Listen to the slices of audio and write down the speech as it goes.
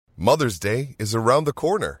Mother's Day is around the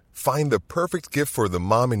corner. Find the perfect gift for the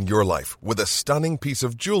mom in your life with a stunning piece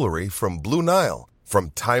of jewelry from Blue Nile.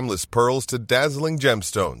 From timeless pearls to dazzling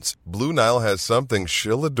gemstones, Blue Nile has something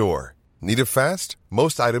she'll adore. Need it fast?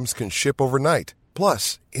 Most items can ship overnight.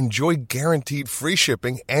 Plus, enjoy guaranteed free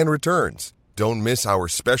shipping and returns. Don't miss our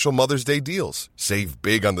special Mother's Day deals. Save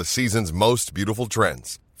big on the season's most beautiful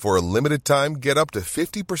trends. For a limited time, get up to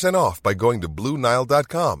 50% off by going to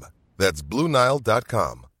BlueNile.com. That's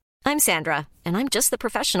BlueNile.com. I'm Sandra, and I'm just the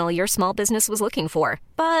professional your small business was looking for.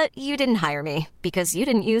 But you didn't hire me because you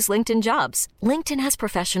didn't use LinkedIn Jobs. LinkedIn has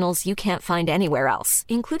professionals you can't find anywhere else,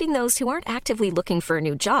 including those who aren't actively looking for a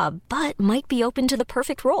new job, but might be open to the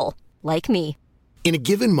perfect role, like me. In a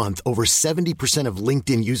given month, over 70% of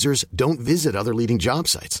LinkedIn users don't visit other leading job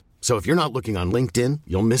sites. So if you're not looking on LinkedIn,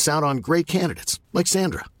 you'll miss out on great candidates like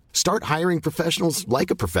Sandra. Start hiring professionals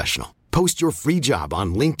like a professional. Post your free job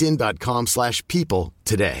on linkedin.com/people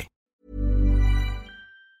today.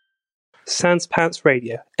 Sans Pants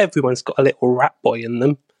Radio. Everyone's got a little rat boy in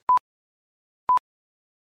them.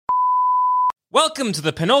 Welcome to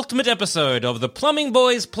the penultimate episode of the Plumbing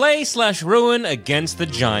Boys play/ruin against the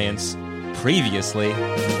Giants. Previously,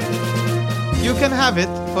 you can have it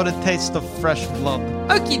for the taste of fresh blood.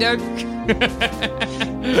 Okie doke.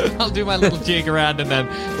 I'll do my little jig around and then,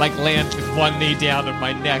 land with one knee down and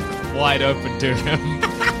my neck wide open to him.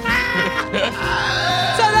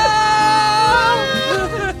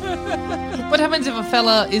 What happens if a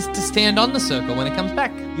fella is to stand on the circle when it comes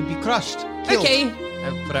back? You'd be crushed. Killed. Okay.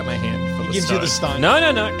 I put out my hand for the Gives stone. you the stone. No.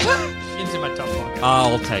 Into my top pocket.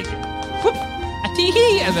 I'll take it. Whoop.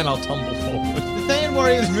 A-tee-hee, and then I'll tumble forward. The Thayan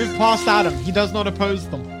warriors move past Adam. He does not oppose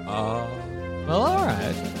them. Well,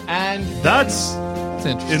 alright. And That's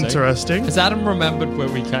Interesting. Has Adam remembered where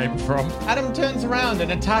we came from? Adam turns around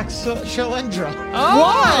and attacks Shalendra. Oh.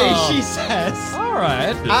 Why? She says.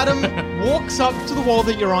 Alright. Adam walks up to the wall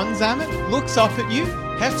that you're on, Zamet, looks up at you,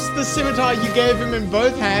 hefts the scimitar you gave him in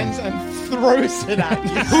both hands, and throws it at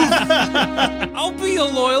you. I'll be your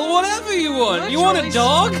loyal whatever you want. You want a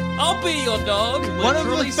dog? I'll be your dog. One of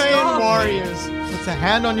the Thayan warriors puts a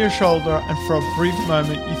hand on your shoulder, and for a brief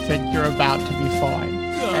moment you think you're about to be fine.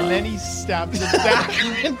 And then he stabs a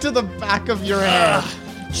dagger into the back of your head.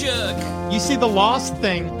 Jerk. You see, the last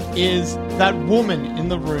thing is that woman in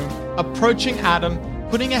the room approaching Adam,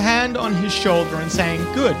 putting a hand on his shoulder and saying,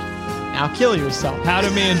 "Good, now kill yourself." How do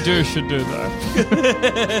me and Do should do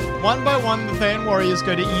that? One by one, the Thayan warriors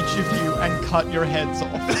go to each of you and cut your heads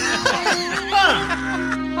off.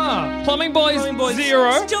 Plumbing Boys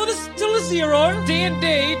 0. Still a 0.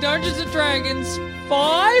 D&D, Dungeons & Dragons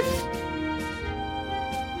 5.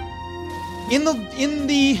 In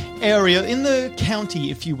the area, in the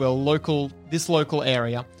county, if you will, this local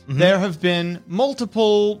area, there have been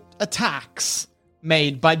multiple attacks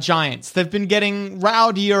made by giants. They've been getting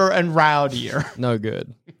rowdier and rowdier. No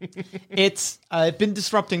good. It's been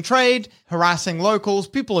disrupting trade, harassing locals.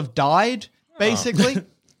 People have died, basically.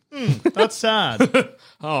 That's sad.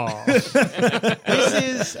 This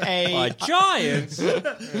is By giants.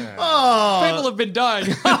 People have been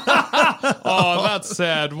dying. Oh, that's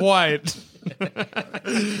sad. White.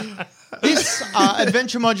 This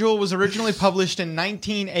adventure module was originally published in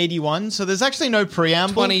 1981, so there's actually no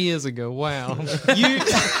preamble. 20 years ago. Wow. It's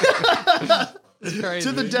crazy.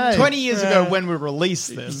 To the day. 20 years ago when we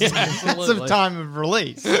released this. That's the time of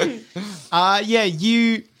release.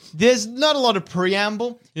 There's not a lot of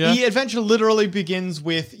preamble. Yeah. The adventure literally begins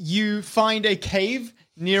with you find a cave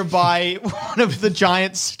nearby one of the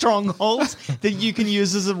giant strongholds that you can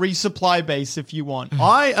use as a resupply base if you want.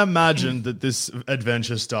 I imagined that this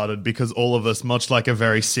adventure started because all of us, much like a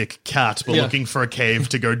very sick cat, were looking for a cave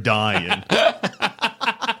to go die in.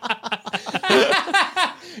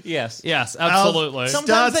 Yes. Yes, absolutely.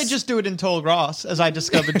 Sometimes they just do it in tall grass, as I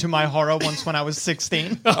discovered to my horror once when I was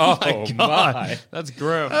 16. Oh my. That's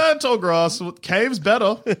grim. Tall grass. Cave's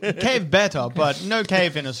better. Cave better, but no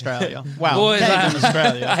cave in Australia. Wow, Boys, cave in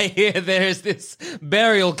Australia. I hear there's this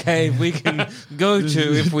burial cave we can go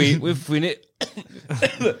to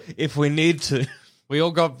if we need to. We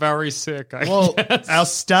all got very sick. Well, our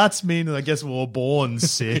stats mean that I guess we were born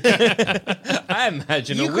sick. I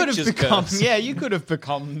imagine You a could have witch's become, curse. you could have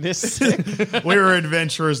become this sick. We were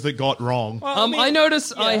adventurers that got wrong. Well, I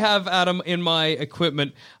notice I have, Adam, in my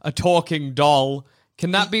equipment, a talking doll.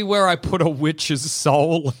 Can that be where I put a witch's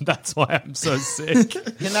soul? And that's why I'm so sick.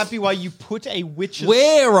 Can that be why you put a witch's...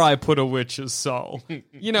 Where I put a witch's soul.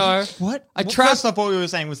 You know. What? I Well, trapped... First off, what we were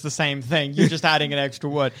saying was the same thing. You're just adding an extra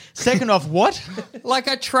word. Second off, what? Like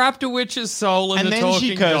I trapped a witch's soul in And a then talking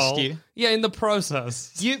she cursed doll. you. Yeah, in the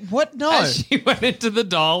process. What? No. As she went into the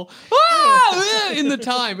doll, in the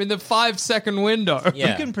 5-second window.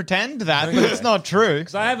 Yeah. You can pretend that, but it's not true.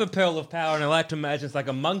 Because I have a pearl of power, and I like to imagine it's like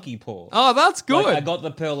a monkey paw. Oh, that's good. Like I got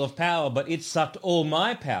the pearl of power, but it sucked all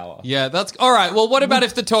my power. Yeah, that's all right. Well, what about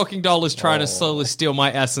if the talking doll is trying to slowly steal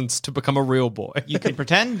my essence to become a real boy? You can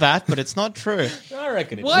pretend that, but it's not true. I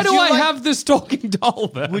reckon it Why is. do you I like- have this talking doll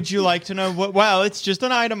then? Would you like to know what? Well, it's just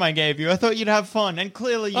an item I gave you. I thought you'd have fun, and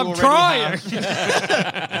clearly you I'm already trying.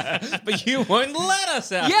 have. But you won't let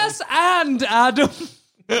us out. Yes, and Adam.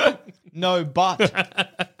 No, but.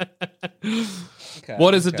 Okay,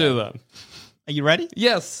 What does it okay. do then? Are you ready?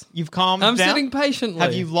 Yes. You've calmed I'm down? sitting patiently.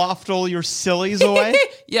 Have you laughed all your sillies away?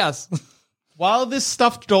 Yes. While this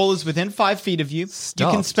stuffed doll is within 5 feet of you, you can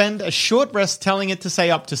Stuffed. spend a short rest telling it to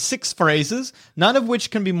say up to 6 phrases, none of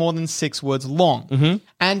which can be more than 6 words long,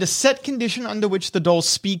 and a set condition under which the doll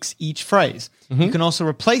speaks each phrase. You can also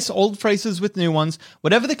replace old phrases with new ones.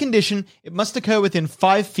 Whatever the condition, it must occur within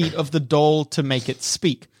 5 feet of the doll to make it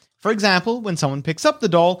speak. For example, when someone picks up the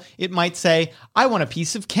doll, it might say, "I want a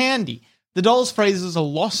piece of candy." The doll's phrases are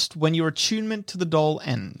lost when your attunement to the doll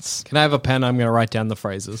ends. Can I have a pen? I'm going to write down the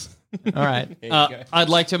phrases. All right. I'd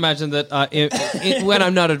like to imagine that when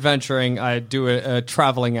I'm not adventuring, I do a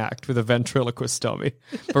traveling act with a ventriloquist dummy.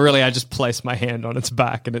 But really, I just place my hand on its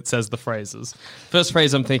back and it says the phrases. First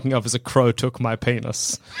phrase I'm thinking of is "a crow took my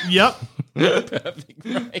penis." Yep. Perfect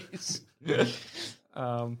phrase. Yeah.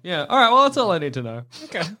 All right. Well, that's all I need to know.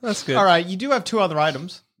 Okay, that's good. All right, you do have 2 other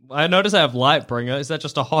items. I notice I have Lightbringer. Is that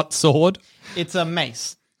just a hot sword? It's a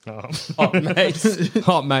mace. Hot mace.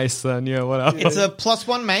 Hot mace, then. Yeah. What else? It's a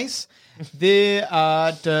 +1 mace. The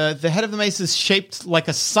head of the mace is shaped like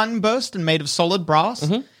a sunburst and made of solid brass.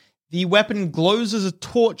 The weapon glows as a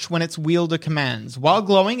torch when its wielder commands. While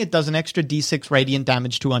glowing, it does an extra d6 radiant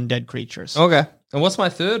damage to undead creatures. Okay. And what's my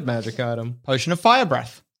third magic item? Potion of fire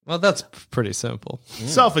breath. Well, that's pretty simple.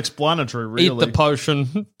 Self-explanatory, really. Eat the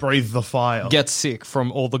potion, Breathe the fire. get sick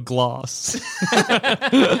from all the glass.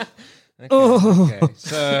 Okay,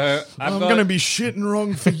 so I'm going to be shitting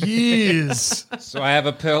wrong for years. So I have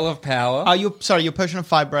a pearl of power. Your potion of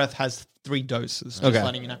fire breath has 3 doses. Just Okay.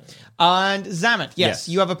 letting you know. And Zamet, yes, Yes.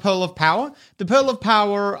 you have a pearl of power. The pearl of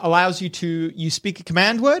power allows you speak a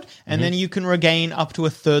command word, and then you can regain up to a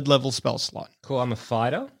 3rd level spell slot. Cool, I'm a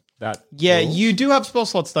fighter. That Yeah, rules. you do have spell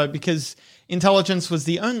slots though, because intelligence was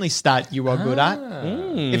the only stat you are good at.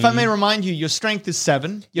 If I may remind you, your strength is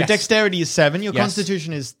 7, your Yes. dexterity is 7, your Yes.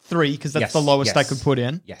 constitution is 3, because that's Yes, the lowest I yes. could put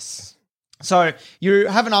in. Yes. So you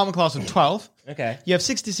have an armor class of 12. Okay. You have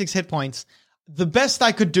 66 hit points. The best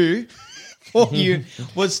I could do for you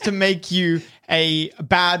was to make you a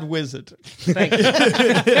bad wizard. Thank you.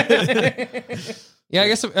 Yeah, I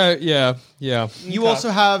guess. Yeah. You also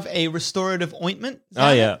have a restorative ointment.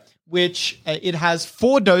 Oh, yeah. Which it has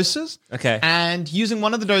 4 doses. Okay. And using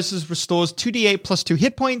one of the doses restores 2d8 plus 2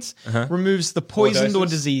 hit points, removes the poisoned or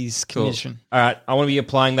doses? disease Cool. condition. All right, I want to be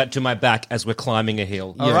applying that to my back as we're climbing a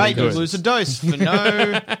hill. All right, you good. lose a dose for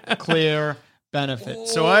no clear benefit.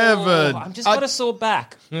 So I have Oh, a... I'm just got a sore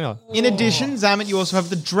back. Yeah. In addition, Zamet, you also have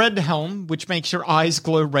the Dread Helm, which makes your eyes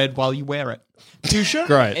glow red while you wear it. Dusha?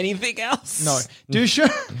 Great. Anything else? No. Dusha,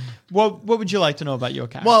 what would you like to know about your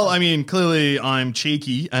character? Well, I mean, clearly I'm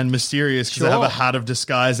cheeky and mysterious because I have Sure. a hat of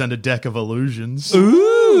disguise and a deck of illusions.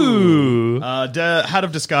 Ooh. Hat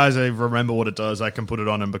of disguise, I remember what it does. I can put it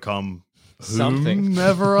on and become Something.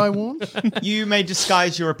 whomever I want. you may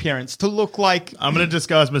disguise your appearance to look like... I'm going to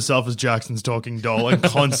disguise myself as Jackson's talking doll and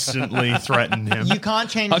constantly threaten him. You can't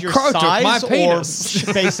change A your crow took my size or penis.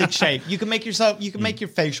 basic shape. You can make your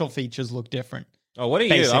facial features look different. Oh, what are you?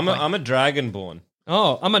 Basically. I'm a dragonborn.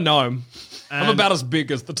 Oh, I'm a gnome. I'm And- about as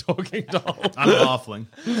big as the talking doll. I'm a halfling.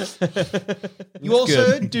 You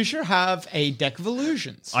also, Dusha, have a deck of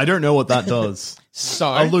illusions. I don't know what that does.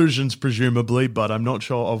 So, Illusions, presumably, but I'm not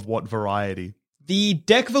sure of what variety. the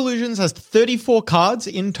deck of illusions has 34 cards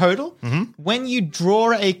in total. When you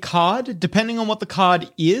draw a card, depending on what the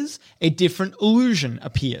card is, a different illusion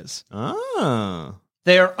appears. Ah.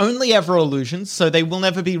 They are only ever illusions, so they will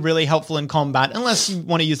never be really helpful in combat unless you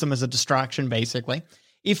want to use them as a distraction, basically.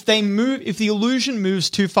 If the illusion moves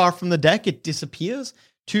too far from the deck, it disappears.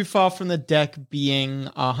 Too far from the deck being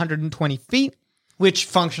 120 feet, which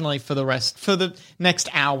functionally for the next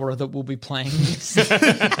hour that we'll be playing this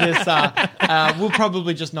will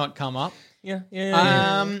probably just not come up. Yeah.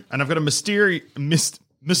 And I've got a mystery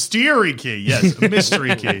key. Yes, a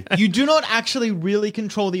mystery key. You do not actually really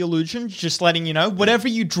control the illusion, just letting you know. Whatever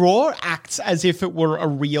you draw acts as if it were a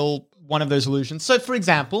real one of those illusions. So, for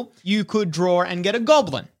example, you could draw and get a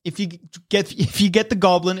goblin. If you get the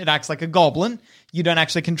goblin, it acts like a goblin. You don't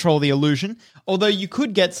actually control the illusion. Although you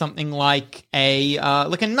could get something like a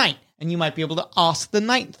knight, and you might be able to ask the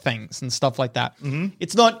knight things and stuff like that.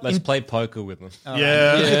 It's not. Let's play poker with them.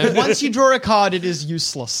 Yeah. Once you draw a card, it is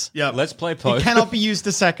useless. Yeah. Let's play It poker. cannot be used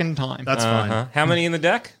a second time. That's fine. How many in the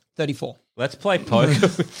deck? 34. Let's play poker.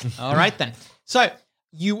 All right then. So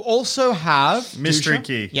you also have Mystery Dusha.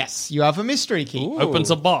 key. Yes, you have a mystery key. Opens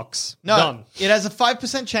a box. No, Done. it has a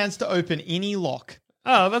 5% chance to open any lock.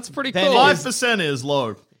 Oh, that's pretty Then cool. it is- 5% is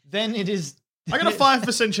low. Then it is. I got a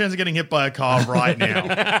 5% chance of getting hit by a car right now.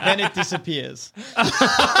 Then it disappears.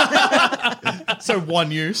 So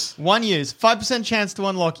one use. One use. 5% chance to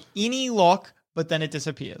unlock any lock, but then it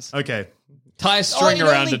disappears. Okay. Tie a string it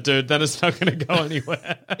around only- it, dude. Then it's not going to go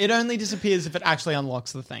anywhere. It only disappears if it actually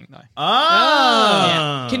unlocks the thing, though.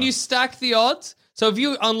 Ah. Can you stack the odds? So if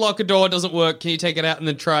you unlock a door, it doesn't work, can you take it out and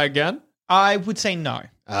then try again? I would say no.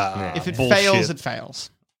 If it bullshit. fails, it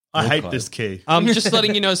fails. I hate this key. Just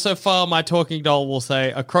letting you know, so far my talking doll will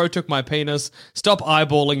say, a crow took my penis, stop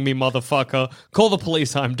eyeballing me, motherfucker, call the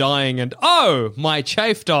police, I'm dying, and oh, my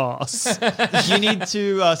chafed ass. You need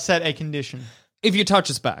to set a condition. If you touch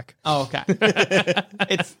us back. Oh, okay.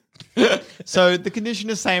 It's so the condition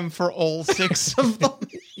is same for all 6 of them.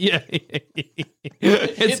 Yeah.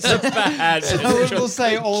 It's a bad. I will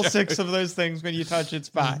say all 6 of those things when you touch its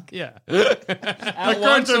back. Yeah. At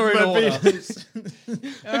once or in order?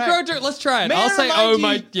 The crow took, let's try it. May I I'll say, remind oh you-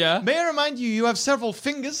 my, yeah. May I remind you, you have several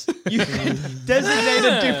fingers. You can designate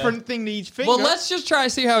a different thing to each finger. Well, let's just try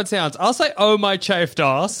and see how it sounds. I'll say, oh, my chafed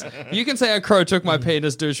ass. You can say, a crow took my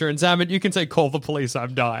penis, Dusha. And Zaman, you can say, call the police,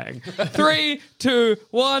 I'm dying. 3, 2,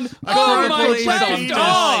 1. Oh, my police, I'm chafed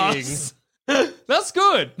dying. ass. That's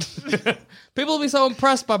good. People will be so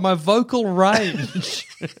impressed by my vocal range.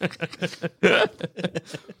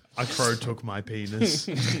 A crow took my penis.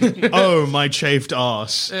 Oh, my chafed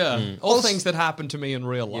ass. Yeah. All things that happen to me in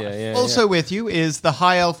real life. Also with you is the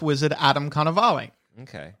high elf wizard Adam Carnavale.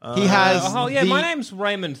 Okay. He has. my name's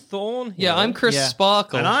Raymond Thorne. Yeah, I'm Chris Yeah.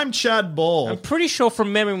 Sparkle. And I'm Chad Ball. I'm pretty sure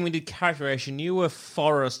from memory when we did characterization, you were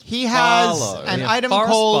Forrest He has Barlow. an item Forrest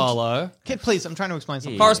called. Barlow. Okay, please, I'm trying to explain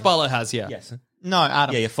something. Forrest Barlow has, yeah. Yes. No,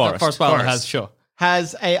 Adam. Yeah, Forrest. Forrest Barlow Forrest. has, sure.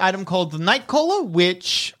 Has a item called the Nightcaller,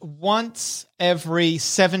 which once every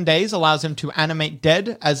 7 days allows him to animate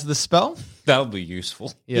dead as the spell. That'll be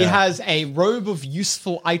useful. He has a robe of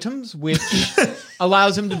useful items, which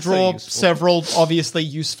allows him to draw several obviously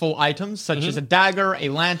useful items, such as a dagger, a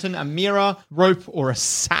lantern, a mirror, rope, or a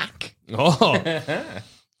sack. Oh.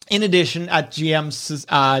 In addition, at GM's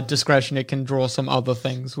discretion, it can draw some other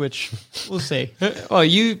things, which we'll see. Well,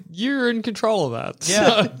 you're in control of that.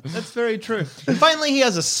 Yeah, that's very true. And finally, he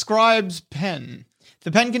has a scribe's pen.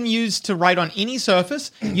 The pen can be used to write on any surface.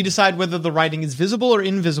 You decide whether the writing is visible or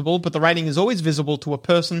invisible, but the writing is always visible to a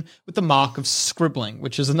person with the mark of scribbling,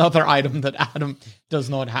 which is another item that Adam does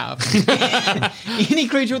not have. Any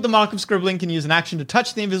creature with the mark of scribbling can use an action to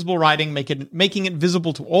touch the invisible writing, making it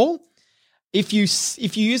visible to all. If you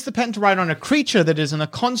use the pen to write on a creature that is in a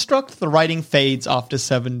construct, the writing fades after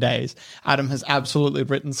 7 days. Adam has absolutely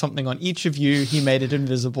written something on each of you. He made it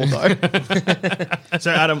invisible, though.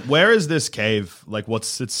 So, Adam, where is this cave? Like,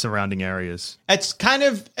 what's its surrounding areas? It's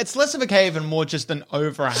less of a cave and more just an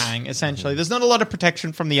overhang, essentially. There's not a lot of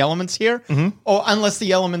protection from the elements here, or unless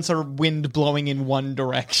the elements are wind blowing in one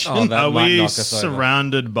direction. Oh, that Are might we knock us over.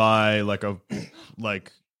 surrounded by,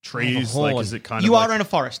 trees? Like, is it kind You of are in a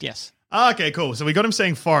forest, yes. Okay, cool. So we got him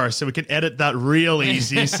saying forest, so we can edit that real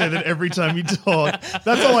easy so that every time you talk,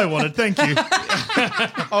 that's all I wanted. Thank you.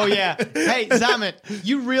 Oh, yeah. Hey, Zamet,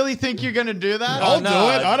 you really think you're going to do that? I'll do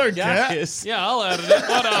it. I don't care. Yes. Yeah, I'll edit it.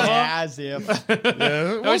 Whatever. Yeah, as if.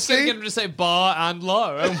 I was going to get him to say bar and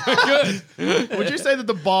low. Oh my good. Would you say that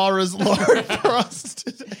the bar is low for us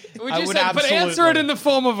today? Would I you would say, but answer it absolutely. in the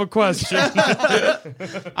form of a question.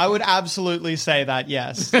 I would absolutely say that,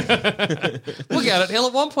 yes. Look at it. He'll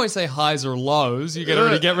at one point say highs or lows. You get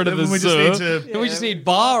rid of the We just Z. need to- Then we just need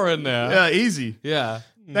bar in there. Yeah, easy. Yeah.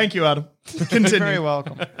 Thank you, Adam. Continue. Very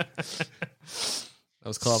welcome. That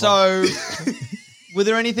was clever. So, were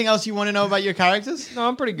there anything else you want to know about your characters? no,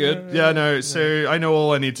 I'm pretty good. Yeah, no. So I know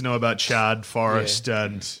all I need to know about Chad, Forrest,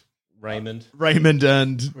 and Raymond. Raymond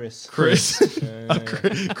and Chris.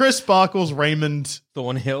 Chris Sparkles, Raymond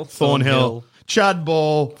Thornhill. Thornhill, Chad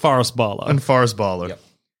Ball, Forrest Barlow. and Forrest Barlow. Yep.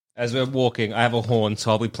 As we're walking, I have a horn,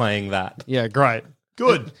 so I'll be playing that. Yeah, great.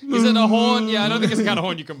 Good. Is it a horn? Yeah, I don't think it's the kind of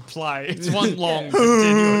horn you can play. It's one long,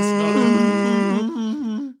 continuous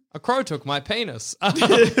note. A crow took my penis.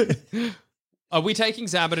 Are we taking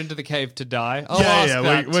Zamet into the cave to die? I'll Yeah, ask yeah,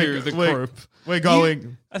 that we're- to the we're- group. We're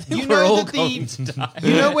going. I think You we're know all that going to die.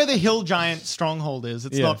 You know where the hill giant stronghold is?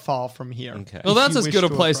 It's Yeah. not far from here. Okay. Well, If that's you as wish good a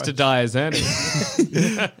place to approach. die as any.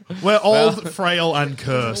 We're old, frail, and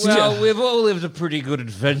cursed. Well, we've all lived a pretty good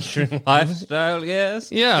adventuring lifestyle,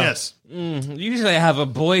 yes? Yeah. Yes. Usually I have a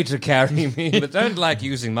boy to carry me, but don't like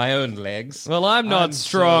using my own legs. Well, I'm not I'm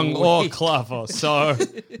strong so or weak. clever, so.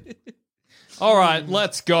 All right,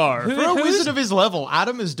 let's go. For a wizard of his level,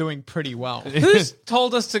 Adam is doing pretty well. Who's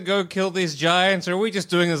told us to go kill these giants, or are we just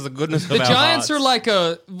doing this the goodness of The our giants hearts? are like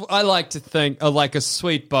I like to think, like a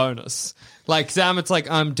sweet bonus. Like Zamet's like,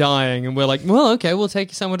 I'm dying, and we're like, well, okay, we'll take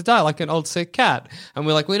you somewhere to die, like an old sick cat. And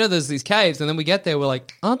we're like, we know there's these caves, and then we get there, we're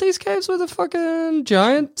like, aren't these caves where the fucking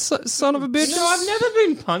giant son of a bitch? No, I've never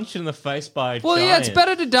been punched in the face by a Well, giant. yeah, it's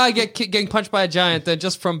better to die getting punched by a giant than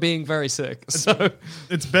just from being very sick. So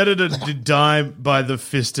It's better to die by the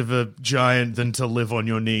fist of a giant than to live on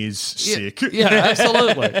your knees sick. yeah,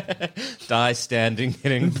 absolutely. Die standing,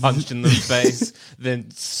 getting punched in the face, then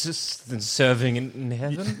serving in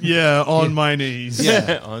heaven. Yeah, on my knees.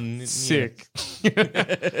 Yeah, on Sick.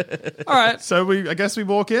 All right. So I guess we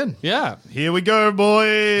walk in. Yeah. Here we go,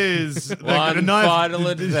 boys. One final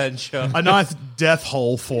adventure. A nice death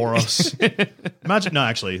hole for us. Imagine. No,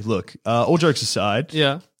 actually, look. All jokes aside,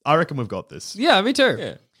 Yeah. I reckon we've got this. Yeah, me too.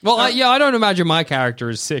 Yeah. Well, I don't imagine my character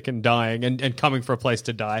is sick and dying and coming for a place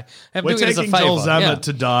to die. I'm We're doing it as a taking favor. Joel Zamet Yeah.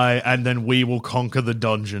 to die, and then we will conquer the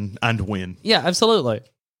dungeon and win. Yeah, absolutely.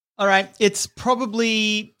 All right, it's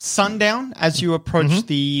probably sundown as you approach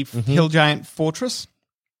the hill giant fortress.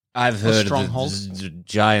 I've heard stronghold. that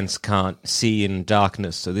giants can't see in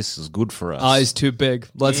darkness, so this is good for us. Eyes too big.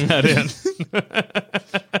 Let's head in.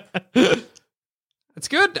 It's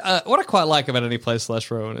good. What I quite like about Any Place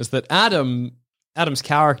 / Rowan is that Adam's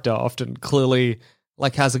character often clearly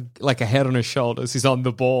has a head on his shoulders. He's on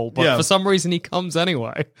the ball, but for some reason he comes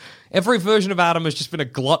anyway. Every version of Adam has just been a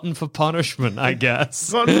glutton for punishment, I guess.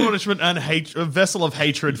 Glutton punishment and a vessel of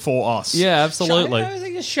hatred for us. Yeah, absolutely. I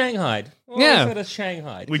think it's Shanghai. Yeah. It's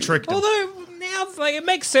Shanghai. We tricked him. Although now, it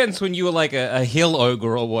makes sense when you were like a hill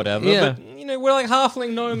ogre or whatever. Yeah. But we're like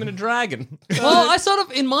halfling gnome and a dragon. Well, I sort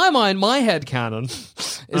of, in my mind, my head canon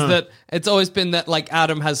is that it's always been that like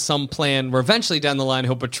Adam has some plan where eventually down the line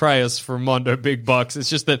he'll betray us for Mondo big bucks. It's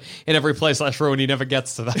just that in Every Place / Ruin he never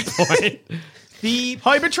gets to that point. He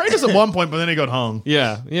betrayed us at one point, but then he got hung.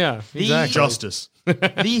 Yeah, exactly. Justice.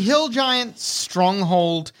 The hill giant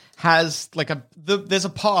stronghold has there's a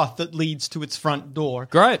path that leads to its front door.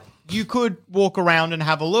 Great. You could walk around and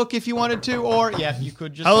have a look if you wanted to, or you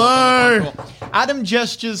could just. Hello! walk on the front door. Adam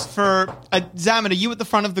gestures for Zamet. Are you at the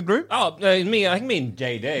front of the group? Oh, me. I think me and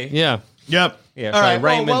JD. Yeah. Yep. Yeah. All right.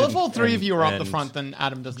 Raymond Well, if and- all three of you are up the and- front, then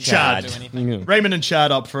Adam doesn't Chad. do anything. Raymond and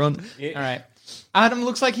Chad up front. All right. Adam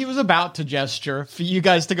looks like he was about to gesture for you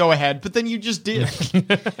guys to go ahead, but then you just did.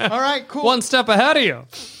 All right, cool. One step ahead of you.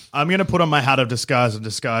 I'm going to put on my hat of disguise and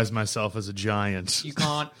disguise myself as a giant. You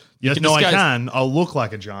can't. Yes, can no, I disguise- can. I'll look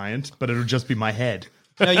like a giant, but it'll just be my head.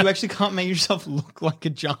 No, you actually can't make yourself look like a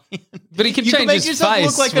giant. But he can You change can make his yourself face,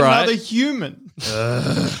 look like right? another human.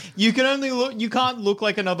 You can only look. You can't look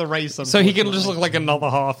like another race. So he can just unfortunately. look like another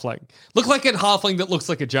halfling. Look like a halfling that looks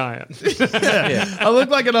like a giant. I look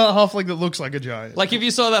like a halfling that looks like a giant. Like if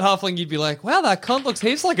you saw that halfling, you'd be like, "Wow, that cunt looks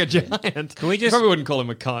heaps like a giant." Can we just- probably wouldn't call him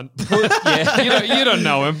a cunt? Yeah. you don't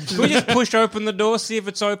know him. Can we just push open the door, see if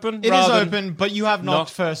it's open? It is rather than- open, but you have knocked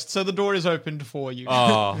Knock. first, so the door is opened for you.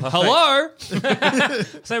 Oh, Hello.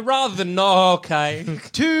 so rather than no, okay.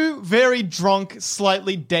 Two very drunk,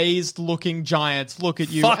 slightly dazed-looking giants look at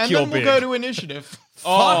you, Fuck, and you're then we'll big. go to initiative.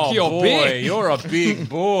 Oh, you're boy, big. You're a big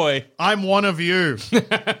boy. I'm one of you.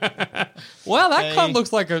 Wow, that Hey. cunt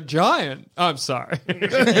looks like a giant. I'm sorry.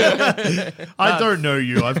 I don't know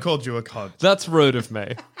you. I've called you a cunt. That's rude of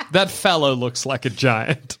me. That fellow looks like a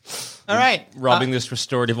giant. All right, Rubbing this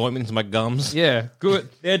restorative ointment into my gums. Yeah, good.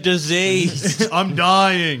 They're diseased. I'm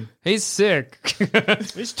dying. He's sick.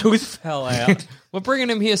 His tooth fell out. We're bringing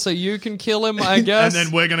him here so you can kill him, I And guess.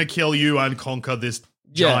 then we're going to kill you and conquer this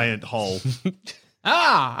Yeah. giant hole.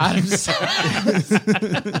 Adam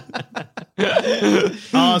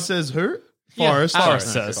Says who? Forrest.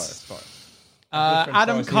 Forrest says.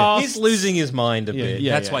 Adam casts. He's losing his mind a bit.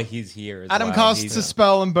 yeah, That's yeah. why he's here. As Adam well. casts He's a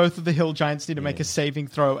spell, and both of the hill giants need to make a saving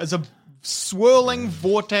throw as a swirling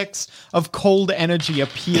vortex of cold energy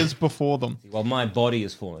appears before them. Well, my body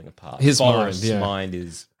is falling apart. His Forrest's mind, yeah. mind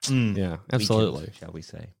is Yeah, absolutely. weakened, shall we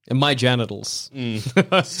say? And my genitals.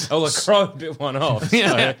 Oh, a crow bit one off.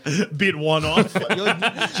 So. Bit one off. Your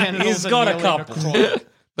genitals He's are got a nearly couple. necrotic.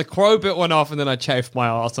 The crow bit went off, and then I chafed my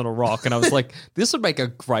ass on a rock, and I was like, this would make a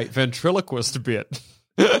great ventriloquist bit.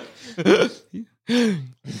 Both of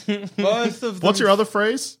them. What's your other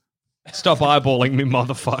phrase? Stop eyeballing me,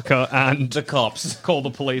 motherfucker, and The cops. call the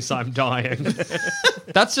police, I'm dying.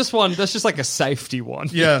 That's just like a safety one.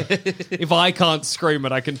 Yeah. If I can't scream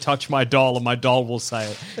it, I can touch my doll and my doll will say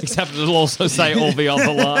it. Except it'll also say all the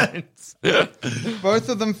other lines. Both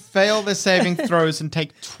of them fail their saving throws and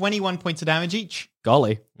take 21 points of damage each.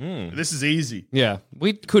 Golly. This is easy. Yeah.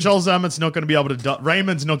 We could. Joel Zammett's not going to be able to die.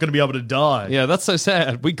 Raymond's not going to be able to die. Yeah, that's so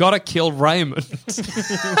sad. We gotta kill Raymond.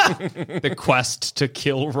 The quest to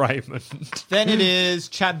kill Raymond. Then it is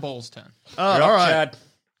Chad Ball's turn. All right. Chad.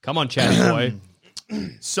 Come on, Chad boy.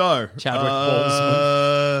 So, Chadwick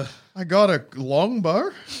Boseman. I got a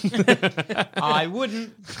longbow. I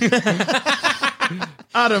wouldn't.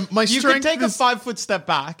 Adam, my You strength could take a is... 5-foot step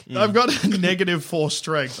back. I've got a -4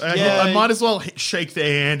 strength. Yeah. I might as well shake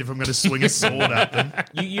their hand if I'm going to swing a sword at them.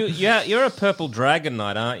 You're a purple dragon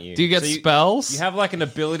knight, aren't you? Do you get So spells? You have like an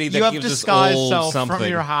ability that You have gives us disguise all self something. from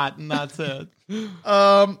your hat, and that's it.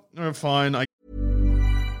 Fine.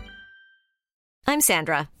 I'm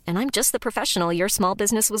Sandra, and I'm just the professional your small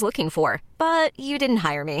business was looking for. But you didn't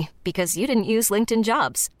hire me because you didn't use LinkedIn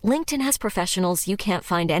Jobs. LinkedIn has professionals you can't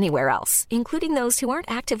find anywhere else, including those who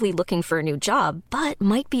aren't actively looking for a new job, but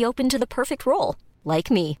might be open to the perfect role,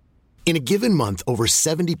 like me. In a given month, over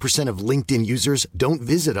 70% of LinkedIn users don't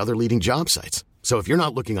visit other leading job sites. So if you're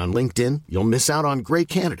not looking on LinkedIn, you'll miss out on great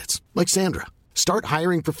candidates like Sandra. Start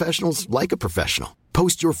hiring professionals like a professional.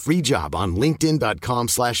 Post your free job on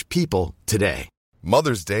linkedin.com/people today.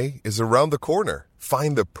 Mother's Day is around the corner.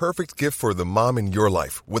 Find the perfect gift for the mom in your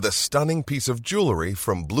life with a stunning piece of jewelry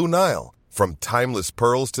from Blue Nile. From timeless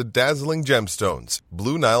pearls to dazzling gemstones,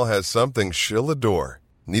 Blue Nile has something she'll adore.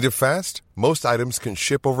 Need it fast? Most items can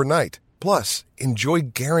ship overnight. Plus, enjoy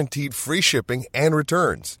guaranteed free shipping and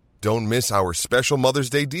returns. Don't miss our special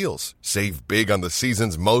Mother's Day deals. Save big on the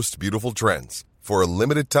season's most beautiful trends. For a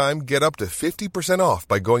limited time, get up to 50% off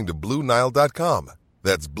by going to BlueNile.com.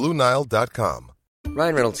 That's BlueNile.com.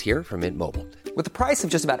 Ryan Reynolds here from Mint Mobile. With the price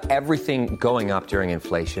of just about everything going up during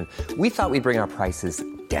inflation, we thought we'd bring our prices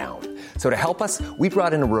down. So to help us, we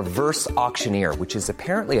brought in a reverse auctioneer, which is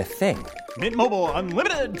apparently a thing. Mint Mobile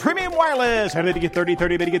Unlimited Premium Wireless. How to get 30,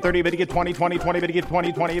 30, bit to get 30, bit to get 20, 20, 20, bit to get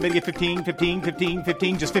 20, 20, bit to get 15, 15, 15,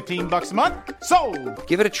 15, just $15 a month? Sold!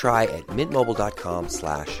 Give it a try at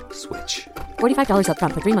mintmobile.com/switch. $45 up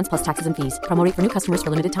front for 3 months plus taxes and fees. Promo rate for new customers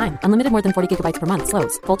for limited time. Unlimited more than 40 gigabytes per month.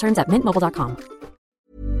 Slows full terms at mintmobile.com.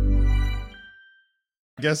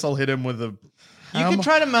 I guess I'll hit him with a... You can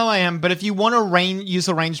try to melee him, but if you want to use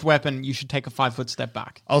a ranged weapon, you should take a 5-foot step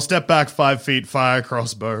back. I'll step back 5 feet, fire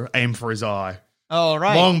crossbow, aim for his eye. All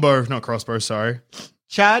right. Longbow, not crossbow, sorry.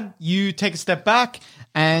 Chad, you take a step back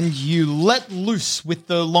and you let loose with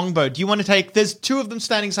the longbow. Do you want to take... There's two of them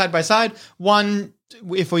standing side by side. One,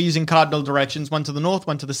 if we're using cardinal directions, one to the north,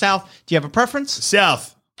 one to the south. Do you have a preference?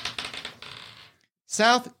 South.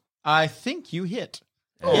 South, I think you hit.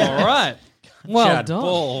 All right. Well Chad done.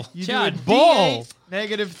 Ball. You Chad do a Ball.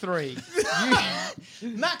 D8, -3.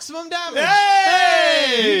 Maximum damage.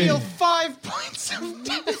 Hey! You deal 5 points of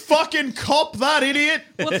damage. Fucking cop that idiot!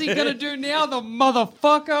 What's he gonna do now, the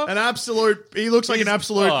motherfucker? An absolute... He looks like an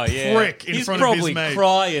absolute prick in He's front of his probably mate.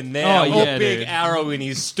 crying now. Oh, with yeah, a big dude. arrow in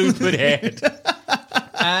his stupid head.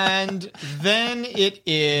 And then it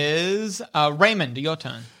is Raymond, your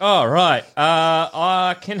turn. All right.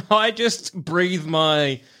 Can I just breathe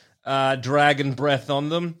my dragon breath on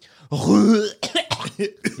them?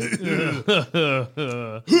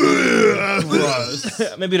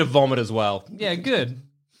 Maybe to vomit as well. Yeah, good.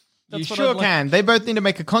 You what sure I'd like. can. They both need to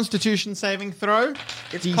make a Constitution saving throw.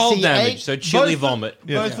 It's DC cold 8. damage, so chili Both of- vomit.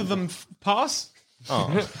 Both of them pass.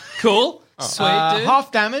 Cool. Sweet, dude.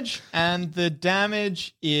 Half damage, and the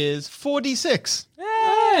damage is 4d6.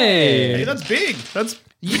 Hey, Hey. that's big. That's...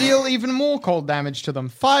 You deal even more cold damage to them.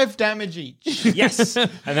 5 damage each. Yes.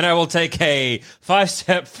 And then I will take a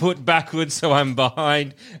 5-step foot backwards so I'm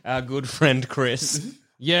behind our good friend Chris.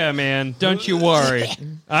 Yeah, man. Don't you worry.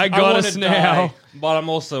 I I got wanna us now. die, but I'm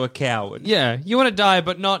also a coward. Yeah, you want to die,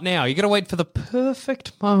 but not now. You got to wait for the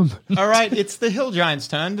perfect moment. All right, it's the Hill Giants'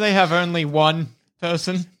 turn. They have only one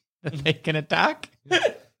person that they can attack.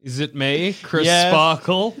 Is it me, Chris Yes.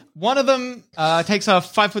 Sparkle? One of them takes a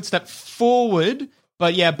 5-foot step forward,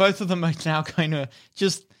 but yeah, both of them are now going to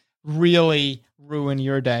just really ruin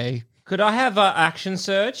your day. Could I have action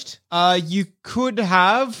surged? You could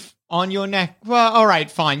have on your neck. Well, all right,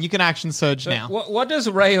 fine. You can action surge now. What does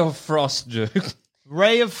Ray of Frost do?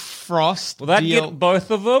 Ray of Frost. Will that get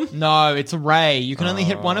both of them? No, it's a ray. You can only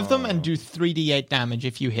hit one of them and do 3d8 damage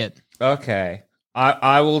if you hit. Okay.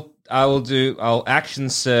 I'll action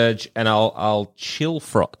surge and I'll chill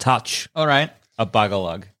touch. All right. A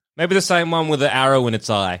Bugalug. Maybe the same one with the arrow in its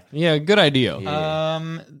eye. Yeah, good idea.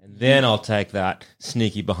 And then I'll take that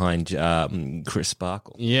sneaky behind Chris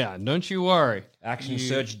Sparkle. Yeah, don't you worry. Action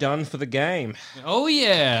surge done for the game. Oh,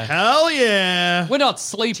 yeah. Hell yeah. We're not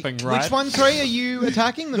sleeping, right? Which one, sorry, are you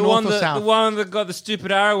attacking? The north or south? The one that got the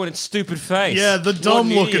stupid arrow in its stupid face. Yeah, the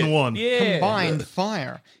dumb-looking one. Yeah. Combined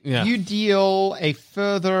fire. Yeah. You deal a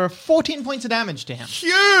further 14 points of damage to him.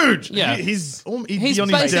 Huge. Yeah. He's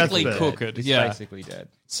basically deathbed. cooked. He's Yeah. basically dead.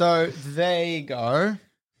 So they go.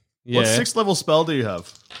 What Yeah. 6th level spell do you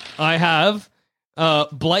have? I have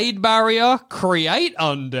Blade Barrier, Create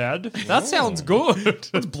Undead. That sounds good.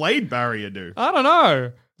 What's Blade Barrier do? I don't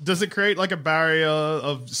know. Does it create like a barrier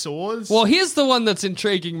of swords? Well, here's the one that's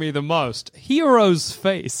intriguing me the most. Hero's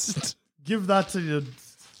Feast. Give that to your...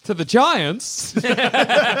 To the giants. Maybe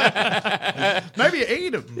eat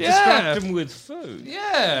them. Distract them with food.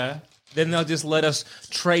 Yeah. Then they'll just let us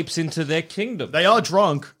traipse into their kingdom. They are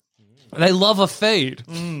drunk. They love a feed.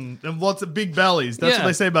 And lots of big bellies. That's Yeah. what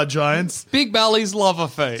they say about giants. Big bellies love a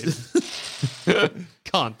feed.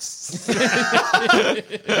 Cunts.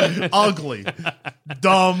 Ugly.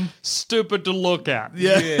 Dumb. Stupid to look at.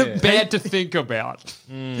 Yeah. Bad to think about.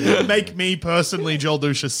 Make me personally, Joel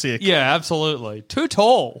Dusha, sick. Yeah, absolutely. Too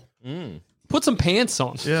tall. Put some pants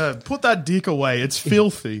on. Yeah, put that dick away. It's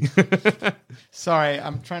filthy. Sorry,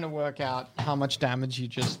 I'm trying to work out how much damage you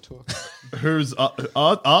just took. Who's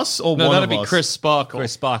us or No, one that'd of be us? Chris Sparkle.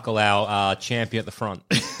 Chris Sparkle, our champion at the front.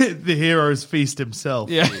 The hero's feast himself.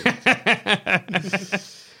 Yeah.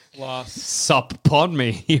 Sup upon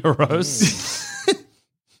me, heroes.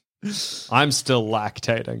 I'm still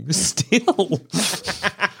lactating. Still.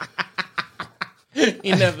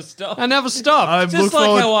 You never stop. I never stopped. Just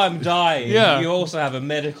like how I'm dying. Yeah. You also have a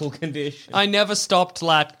medical condition. I never stopped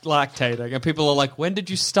lactating. And people are like, when did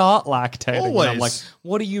you start lactating? And I'm like, Always.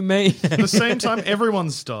 what do you mean? At the same time,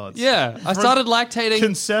 everyone starts. Yeah, I started lactating.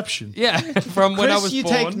 Conception. Yeah, from when I Chris, was you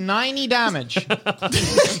born. take 90 damage.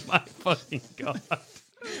 My fucking God.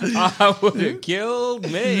 I would have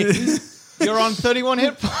killed me. You're on 31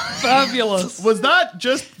 hit points. Fabulous. Was that,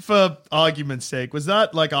 just for argument's sake, was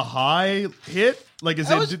that like a high hit? Like, is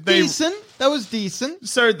That it, was did they, decent. That was decent.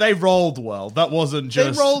 so they rolled well. That wasn't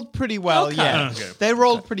just... They rolled pretty well, Okay. yeah. Okay. They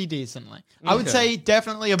rolled pretty decently. I would say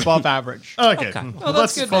definitely above average. Okay. Okay. Well,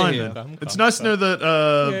 that's that's good to fine hear. then. It's nice to know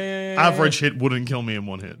that average hit wouldn't kill me in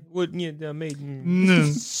one hit. Wouldn't you? I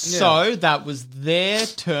mean, So that was their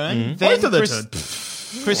turn. Then Both of their Chris,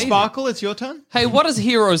 turn. Chris Sparkle, it's your turn. Hey, what does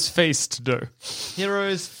Hero's Feast do?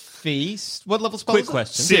 Heroes Feast. What level spell quick is it?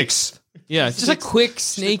 question. 6. Yeah, just a quick,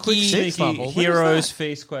 sneaky Sneaky level. What is Heroes that?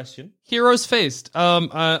 Feast question. Hero's Feast.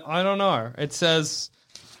 I don't know. It says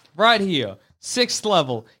right here, 6th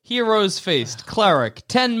level, Hero's Feast, Cleric,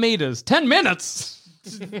 10 meters, 10 minutes.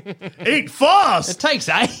 Eat fast! It takes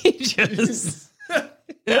ages.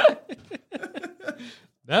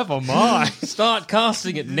 Never mind. Start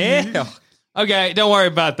casting it now. Okay, don't worry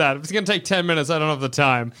about that. If it's going to take 10 minutes, I don't have the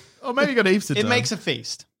time. Oh, maybe you got heaps of It time. makes a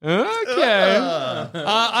feast. Okay.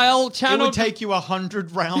 I'll It channel... would take you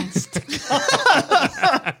 100 rounds.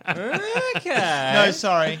 Okay. No,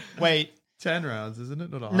 sorry. Wait. 10 rounds, isn't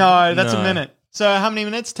it? Not 100. No, that's No. a minute. So how many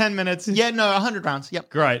minutes? 10 minutes. Yeah, no, 100 rounds. Yep.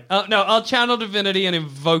 Great. No, I'll channel divinity and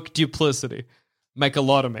invoke duplicity. Make a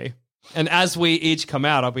lot of me. And as we each come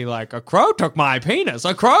out, I'll be like, a crow took my penis.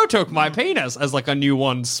 A crow took my penis. As like a new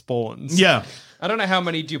one spawns. Yeah. I don't know how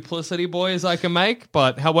many duplicity boys I can make,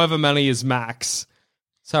 but however many is max.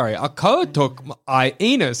 Sorry, a crow took my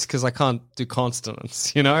anus because I can't do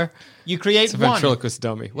consonants, you know? You create It's a one. ventriloquist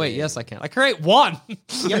dummy. Wait, yes, I can. I create one.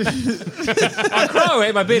 A crow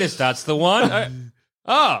ate my penis. That's the one.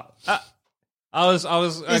 I was Is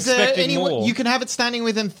there expecting anyone? more. You can have it standing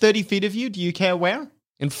within 30 feet of you. Do you care where?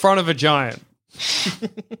 In front of a giant.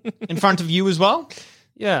 In front of you as well?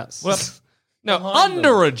 Yes. Well, no, behind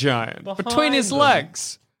under a giant. Between Behind his them.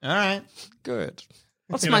 legs. All right. Good.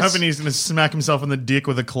 What's I'm hoping he's going to smack himself in the dick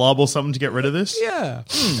with a club or something to get rid of this. Yeah.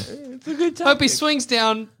 It's a good time. Hope he swings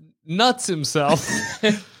down, nuts himself,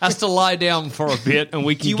 has to lie down for a bit, and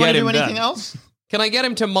we can Do you get want to him do anything down. else? Can I get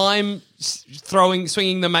him to mime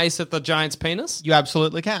swinging the mace at the giant's penis? You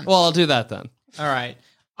absolutely can. Well, I'll do that then. All right.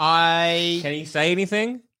 Can he say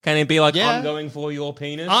anything? Can he be like, Yeah. I'm going for your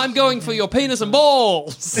penis? I'm going for your penis and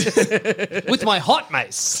balls with my hot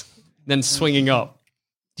mace. Then swinging up.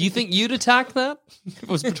 Do you think you'd attack that? If it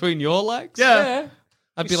was between your legs? Yeah.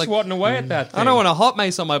 I'd be like, swatting away at that thing. I don't want a hot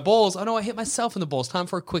mace on my balls. I know I hit myself in the balls. Time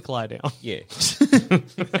for a quick lie down. Yeah.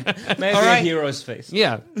 Maybe a hero's face.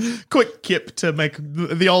 Yeah. Quick kip to make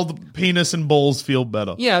the old penis and balls feel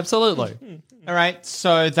better. Yeah, absolutely. All right,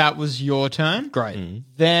 so that was your turn. Great.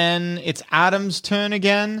 Then it's Adam's turn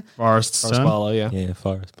again. Forest's turn. Swallow, yeah. Yeah,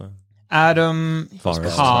 forest bar. Adam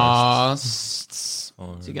Forest. casts.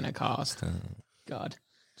 What's he gonna cast? God.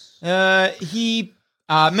 He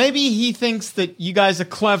maybe he thinks that you guys are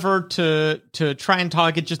clever to try and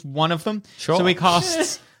target just one of them. Sure. So he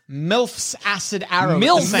casts Melf's acid arrow.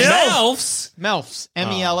 Milfs? Melfs. Melfs.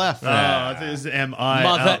 MELF. This is M-I.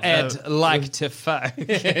 Mother Ed like to fuck.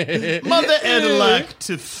 Mother Ed like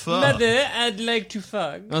to fuck. Mother, I'd like to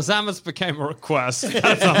fuck. Well, Zamus became a request.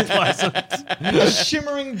 That's unpleasant. A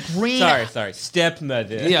shimmering green. Sorry.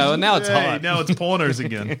 Stepmother. Yeah, well, now it's Hey, hot. now it's pornos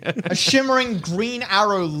again. A shimmering green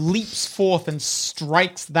arrow leaps forth and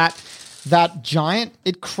strikes that giant.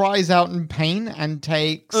 It cries out in pain and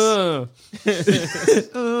takes 9 points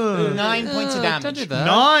of damage. Don't do that.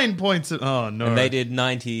 9 points. Oh, no. And they did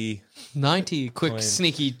 90. 90 quick,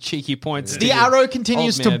 sneaky, cheeky points. The arrow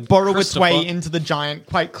continues Old to man burrow its way Christopher. into the giant.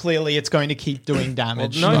 Quite clearly, it's going to keep doing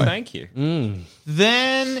damage. No, thank you.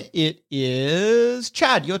 Then it is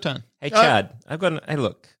Chad, your turn. Hey, Chad, hey,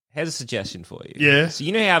 look. Here's a suggestion for you. Yeah? So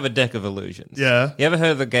you know how you have a deck of illusions? Yeah. You ever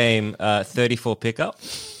heard of the game 34 Pickup?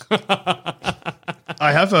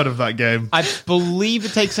 I have heard of that game. I believe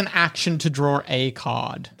it takes an action to draw a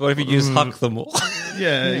card. What if you just huck them all?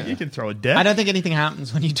 Yeah, you can throw a deck. I don't think anything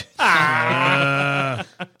happens when you do.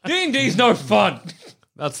 D&D's no fun.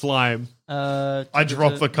 That's lame. I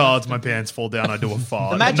drop the cards, my pants fall down, I do a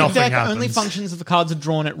fart. The magic Nothing deck happens. only functions if the cards are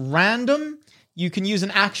drawn at random. You can use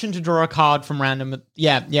an action to draw a card from random.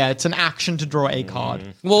 Yeah, it's an action to draw a card.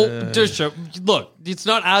 Well, Dusha, look, it's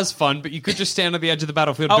not as fun, but you could just stand on the edge of the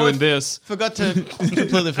battlefield doing this.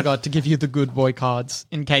 Completely forgot to give you the good boy cards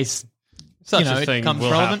in case Such a a thing comes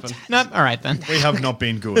will relevant. happen. No, all right then. We have not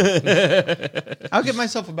been good. I'll give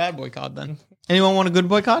myself a bad boy card then. Anyone want a good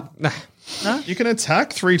boy card? You can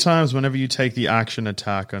attack 3 times whenever you take the action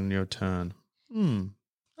attack on your turn. Oh,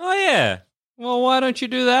 yeah. Well, why don't you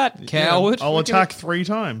do that, coward? I'll attack 3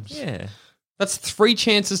 times. Yeah. That's 3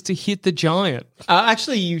 chances to hit the giant.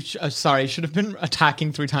 Actually, you should have been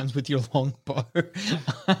attacking 3 times with your longbow.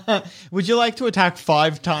 Would you like to attack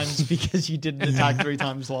 5 times because you didn't attack 3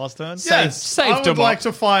 times last turn? Yes, I would like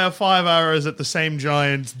to fire 5 arrows at the same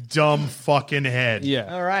giant's dumb fucking head.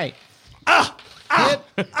 Yeah. All right.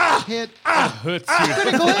 Hit. Hurts you.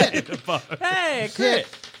 Critical hit. Hey, crit.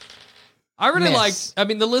 I really Miss.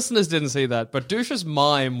 liked, the listeners didn't see that, but Dusha's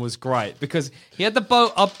mime was great because he had the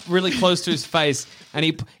bow up really close to his face and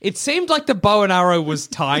it seemed like the bow and arrow was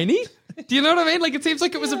tiny. Do you know what I mean? Like it seems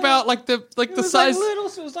like it was about the size.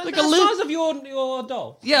 It was like a the little- size of your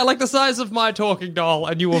doll. Yeah, like the size of my talking doll,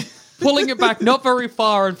 and you were pulling it back not very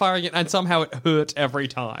far and firing it, and somehow it hurt every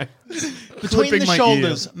time. Between Clipping the my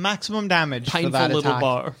shoulders, maximum damage for Painful that little attack.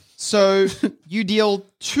 bow. So you deal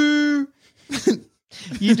 2.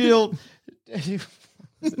 You deal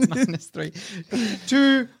 -3.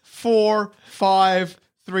 2, 4, 5,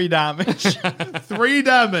 3 damage. 3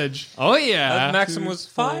 damage. Oh yeah, Maximum was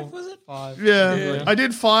 5, was it? 5. Yeah. I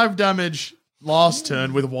did 5 damage last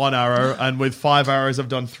turn with 1 arrow, and with 5 arrows I've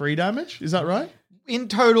done 3 damage. Is that right? In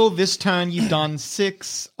total, this turn you've done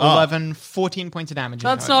 6, 11, 14 points of damage.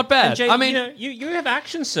 that's not bad. Jay, I mean, you have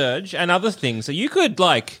action surge and other things, so you could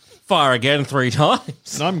fire again 3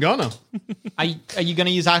 times. And I'm gonna. Are you going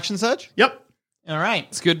to use action surge? Yep. All right.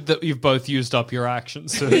 it's good that you've both used up your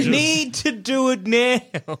actions. You need to do it now,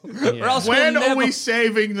 or else When we'll are never... we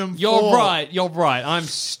saving them You're for? right. I'm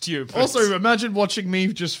stupid. Also, imagine watching me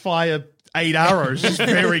just fire 8 arrows just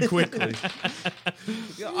very quickly.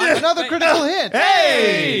 Another critical hit.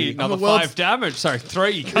 Hey! another I'm the world's- 5 damage. Sorry,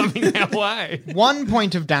 3 coming our way. 1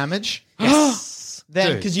 point of damage.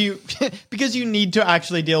 Then, because you need to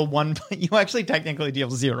actually deal 1. You actually technically deal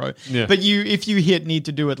 0. Yeah. But if you hit, need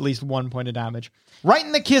to do at least 1 point of damage. Right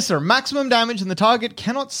in the kisser. Maximum damage, and the target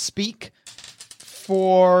cannot speak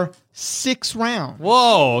for 6 rounds.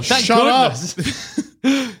 Whoa! Thank Shut up. goodness.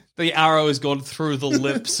 The arrow has gone through the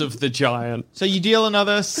lips of the giant. So you deal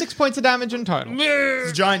another 6 points of damage in total. Is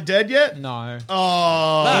the giant dead yet? No.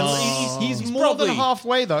 Oh. He's more probably- than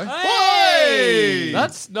halfway, though. Hey!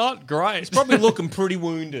 That's not great. Probably looking pretty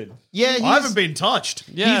wounded. Yeah, I haven't been touched.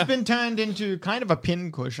 He's been turned into kind of a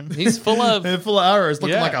pin cushion. He's full of. They're full of arrows,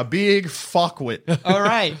 looking Yeah. like a big fuckwit. All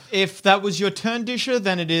right. If that was your turn, Disha,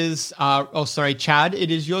 then it is... Chad.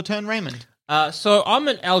 It is your turn, Raymond. So I'm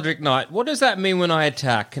an Eldritch Knight. What does that mean when I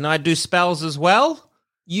attack? Can I do spells as well?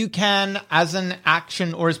 You can, as an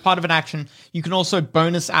action or as part of an action, you can also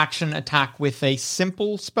bonus action attack with a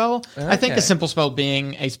simple spell. I think a simple spell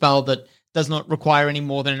being a spell that does not require any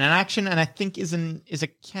more than an action, and I think is a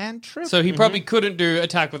cantrip. So he probably couldn't do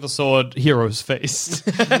attack with a sword, hero's face.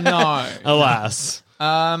 No. Alas.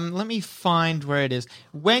 Let me find where it is.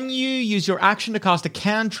 When you use your action to cast a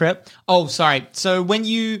cantrip... Oh, sorry. So when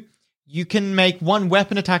you can make one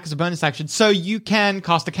weapon attack as a bonus action. So you can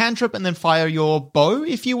cast a cantrip and then fire your bow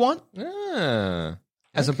if you want.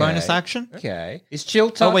 As a bonus action. Okay. Is chill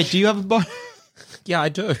touch? Oh, wait, do you have a bow? Yeah, I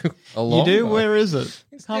do. You do? Where is it?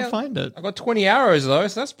 I can't find it. I got 20 arrows, though,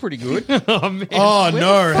 so that's pretty good. Oh,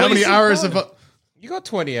 no. How many arrows have I... You got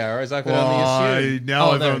 20 arrows, I could only assume.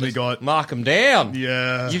 Now I've only got... Mark them down.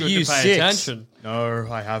 Yeah. You've Good used to pay 6. attention. No,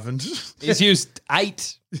 I haven't. He's used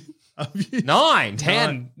 8. 9.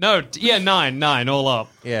 10. No, 9 all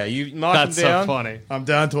up. Yeah, you mark That's them down. so funny. I'm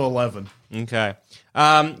down to 11. Okay.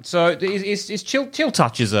 So is chill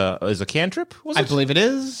touch is a cantrip? Was it? I believe it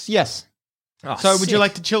is. Yes. Oh, So would you sick.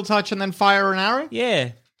 like to chill touch and then fire an arrow?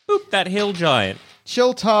 Yeah. Boop that hill giant.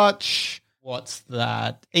 Chill touch. What's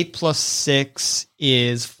that? 8 plus 6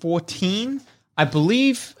 is 14. I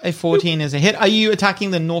believe a 14 is a hit. Are you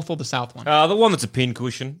attacking the north or the south one? The one that's a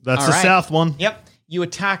pincushion. That's All the right. south one. Yep. You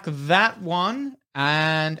attack that one,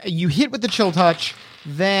 and you hit with the chill touch,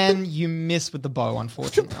 then you miss with the bow,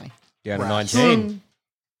 unfortunately. Down to 19.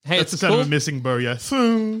 Hey, That's the it's sound cool. of a missing bow, yeah.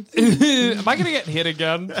 Am I going to get hit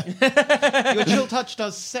again? Your chill touch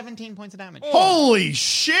does 17 points of damage. Holy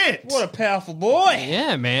shit! What a powerful boy.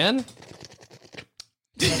 Yeah, man.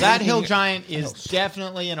 That hill giant is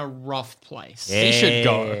definitely in a rough place. He should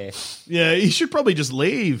go. Yeah, he should probably just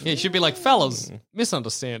leave. Yeah, he should be like, fellas,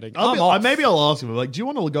 misunderstanding. Maybe I'll ask him, like, do you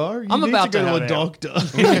want to go? You I'm need about to go to to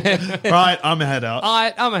a head doctor. Right, I'm head out.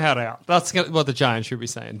 I'm a head out. That's what the giant should be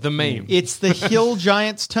saying. The meme. It's the hill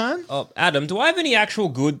giant's turn. Oh, Adam, do I have any actual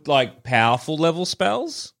good, like, powerful level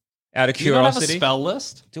spells? Out of You don't have a curiosity. spell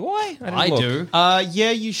list? Do I? didn't I look. do.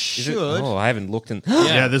 Yeah, you Is should. it- Oh, I haven't looked in.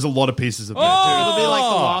 Yeah, there's a lot of pieces of that, It'll be like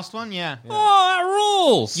the last one, yeah. Oh, that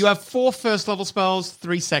rules. You have 4 first level spells,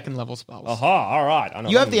 3 second level spells. Aha, all right. I know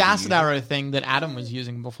You have I'm the gonna acid use it. arrow thing that Adam was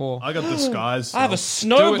using before. I got disguise. I have a Do it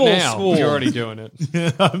snowball now. swarm. You're already doing it.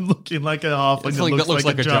 I'm looking like a halfling It's that like, looks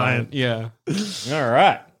like a giant. Yeah. All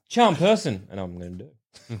right. Charm person. And I'm going to do it.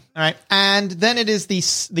 All right, and then it is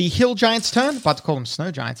the hill giant's turn. About to call them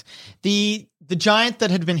snow giants. The giant that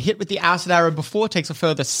had been hit with the acid arrow before takes a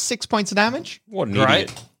further 6 points of damage What an Right.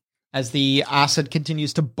 idiot. as the acid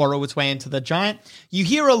continues to burrow its way into the giant. You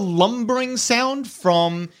hear a lumbering sound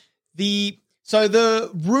from the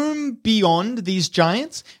room beyond these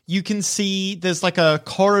giants. You can see there's like a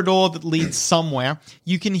corridor that leads somewhere.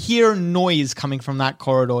 You can hear noise coming from that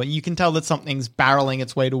corridor. You can tell that something's barreling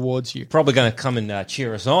its way towards you. Probably going to come and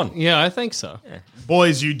cheer us on. Yeah, I think so.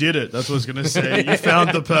 Boys, you did it. That's what I was going to say. You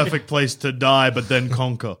found the perfect place to die, but then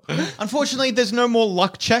conquer. Unfortunately, there's no more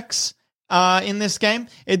luck checks in this game.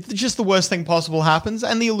 It's just the worst thing possible happens,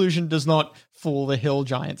 and the illusion does not fool the hill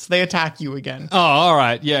giants. They attack you again. Oh, all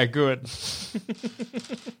right. Yeah, good.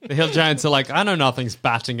 The hill giants are like, I know nothing's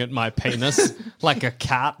batting at my penis like a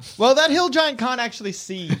cat. Well, that hill giant can't actually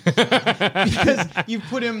see because you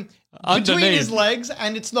put him between Underneath. his legs,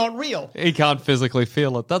 and it's not real. He can't physically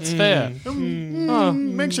feel it. That's fair.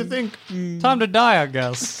 Makes you think. Time to die, I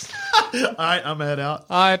guess. All right, I'm head out.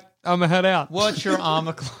 All right, I'm a head out. What's your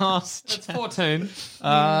armor class? It's 14.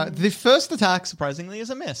 The first attack, surprisingly, is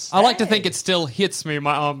a miss. I like to think it still hits me.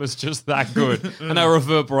 My arm is just that good. And I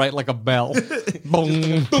reverberate like a bell.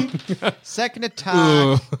 Boom. Second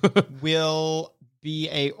attack will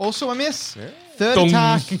be also a miss. Third Dong.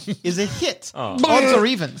 attack is a hit. Odds or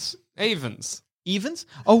evens? Evens. Evens?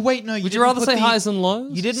 Oh, wait, no. Would you rather say highs and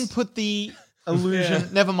lows? You didn't put the illusion.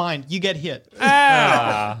 Never mind. You get hit.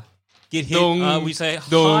 Get hit. Dong. We say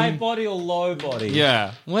Dong. high body or low body?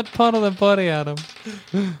 Yeah. What part of the body, Adam?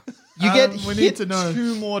 You get we hit need to know.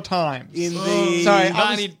 2 more times. In the... Sorry,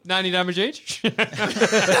 I was, 90 damage each?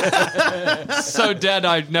 So dead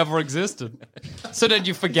I never existed. So dead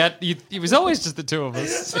you forget. It was always just the two of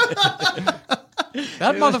us.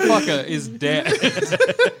 That motherfucker is dead.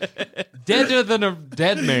 Deader than a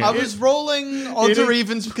dead man. I was rolling odds or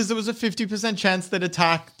evens because there was a 50% chance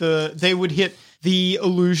that they would hit the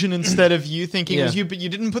illusion instead of you thinking it was Yeah. you, but you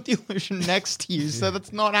didn't put the illusion next to you, so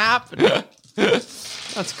that's not happening.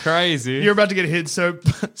 That's crazy. You're about to get hit so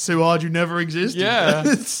hard you never existed. Yeah.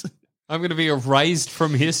 I'm going to be erased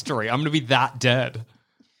from history. I'm going to be that dead.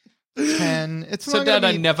 And it's So not dead gonna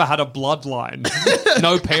I be, never had a bloodline.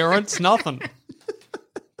 No parents, nothing.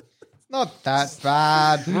 Not that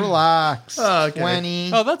bad. Relax. Okay.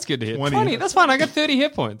 20, Oh, that's good to hit. 20. 20. That's fine. I got 30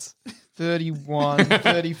 hit points. 31,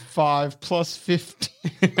 35 plus 50.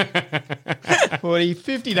 40,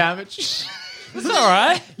 50 damage. That's all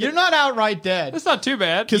right. You're not outright dead. That's not too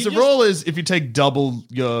bad. Because the rule is if you take double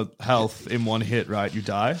your health in one hit, right, you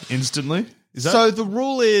die instantly. Is that So the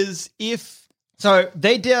rule is so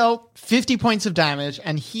they dealt 50 points of damage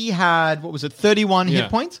and he had, 31 Yeah. hit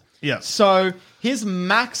points? Yeah. So his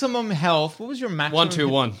maximum health, what was your maximum?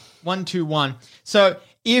 121. 121. So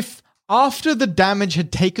if after the damage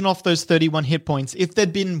had taken off those 31 hit points, if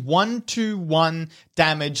there'd been 121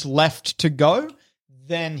 damage left to go,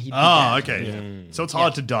 then he'd be dead. okay. Yeah. So it's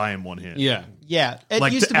hard to die in one hit. Yeah. Yeah, it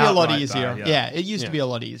Like used to to be a lot outright easier. die, Yeah, it used to be a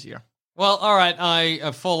lot easier. Well, all right.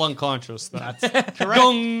 I fall unconscious. That's Correct.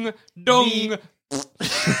 Dong. Dong.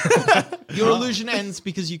 Your illusion ends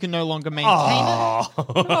because you can no longer maintain it.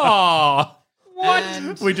 Oh.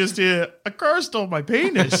 And We just hear, a car stole my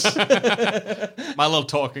penis. My little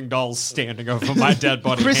talking doll's standing over my dead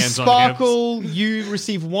body, Chris hands on Sparkle, you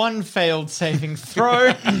receive one failed saving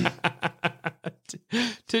throw. hips.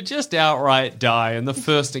 To just outright die in the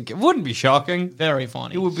first encounter wouldn't be shocking. Very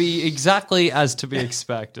funny. It would be exactly as to be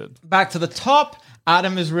expected. Back to the top.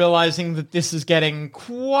 Adam is realizing that this is getting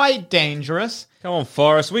quite dangerous. Come on,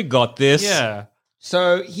 Forrest, we got this. Yeah.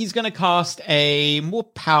 So he's going to cast a more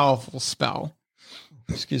powerful spell.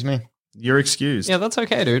 Excuse me. You're excused. Yeah, that's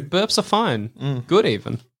okay, dude. Burps are fine. Good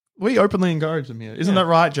even. We openly encourage them here. Isn't that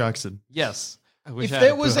right, Jackson? Yes. I wish If I had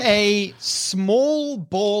there was burp. a small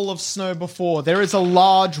ball of snow before, there is a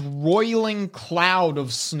large roiling cloud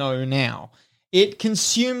of snow now. It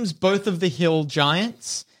consumes both of the hill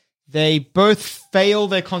giants. They both fail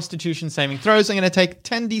their constitution saving throws. I'm going to take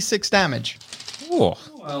 10d6 damage. Ooh.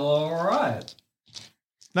 Well, all right.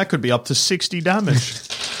 That could be up to 60 damage.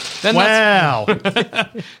 Then Wow.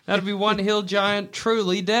 that'd be one hill giant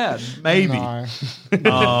truly dead. Maybe. No.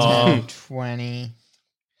 Oh. 10, 20,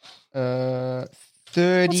 30,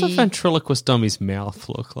 What's a ventriloquist dummy's mouth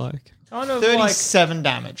look like? Kind of like 37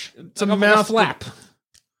 damage. It's a a mouth flap.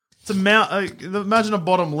 It's a mouth. Imagine a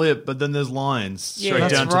bottom lip, but then there's lines straight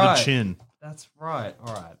that's down right. to the chin. That's right.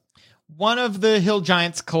 All right. One of the hill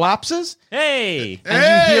giants collapses, Hey!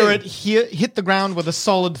 and you hear it hit the ground with a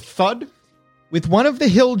solid thud. With one of the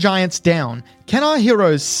hill giants down, can our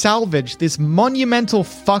heroes salvage this monumental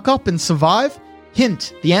fuck-up and survive?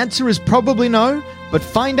 Hint, the answer is probably no, but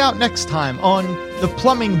find out next time on The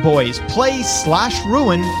Plumbing Boys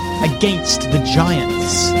Play/Ruin Against the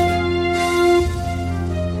Giants.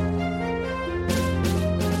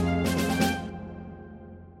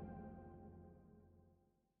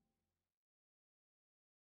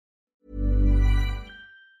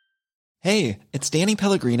 Hey, it's Danny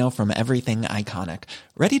Pellegrino from Everything Iconic.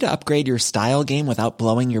 Ready to upgrade your style game without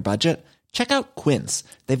blowing your budget? Check out Quince.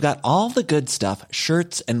 They've got all the good stuff,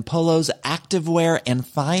 shirts and polos, activewear, and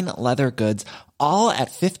fine leather goods, all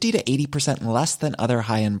at 50 to 80% less than other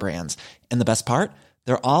high-end brands. And the best part?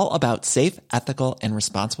 They're all about safe, ethical, and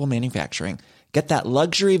responsible manufacturing. Get that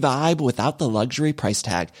luxury vibe without the luxury price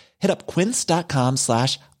tag. Hit up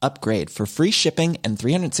quince.com/upgrade for free shipping and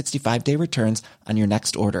 365-day returns on your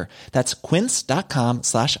next order. That's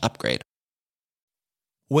quince.com/upgrade.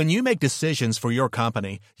 When you make decisions for your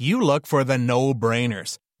company, you look for the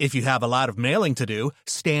no-brainers. If you have a lot of mailing to do,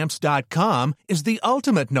 Stamps.com is the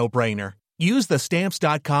ultimate no-brainer. Use the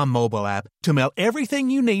Stamps.com mobile app to mail everything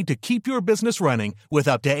you need to keep your business running with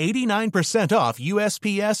up to 89% off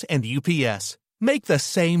USPS and UPS. Make the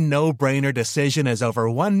same no-brainer decision as over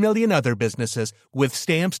 1 million other businesses with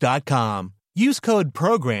Stamps.com. Use code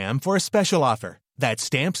PROGRAM for a special offer. That's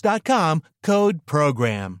Stamps.com, code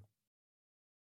PROGRAM.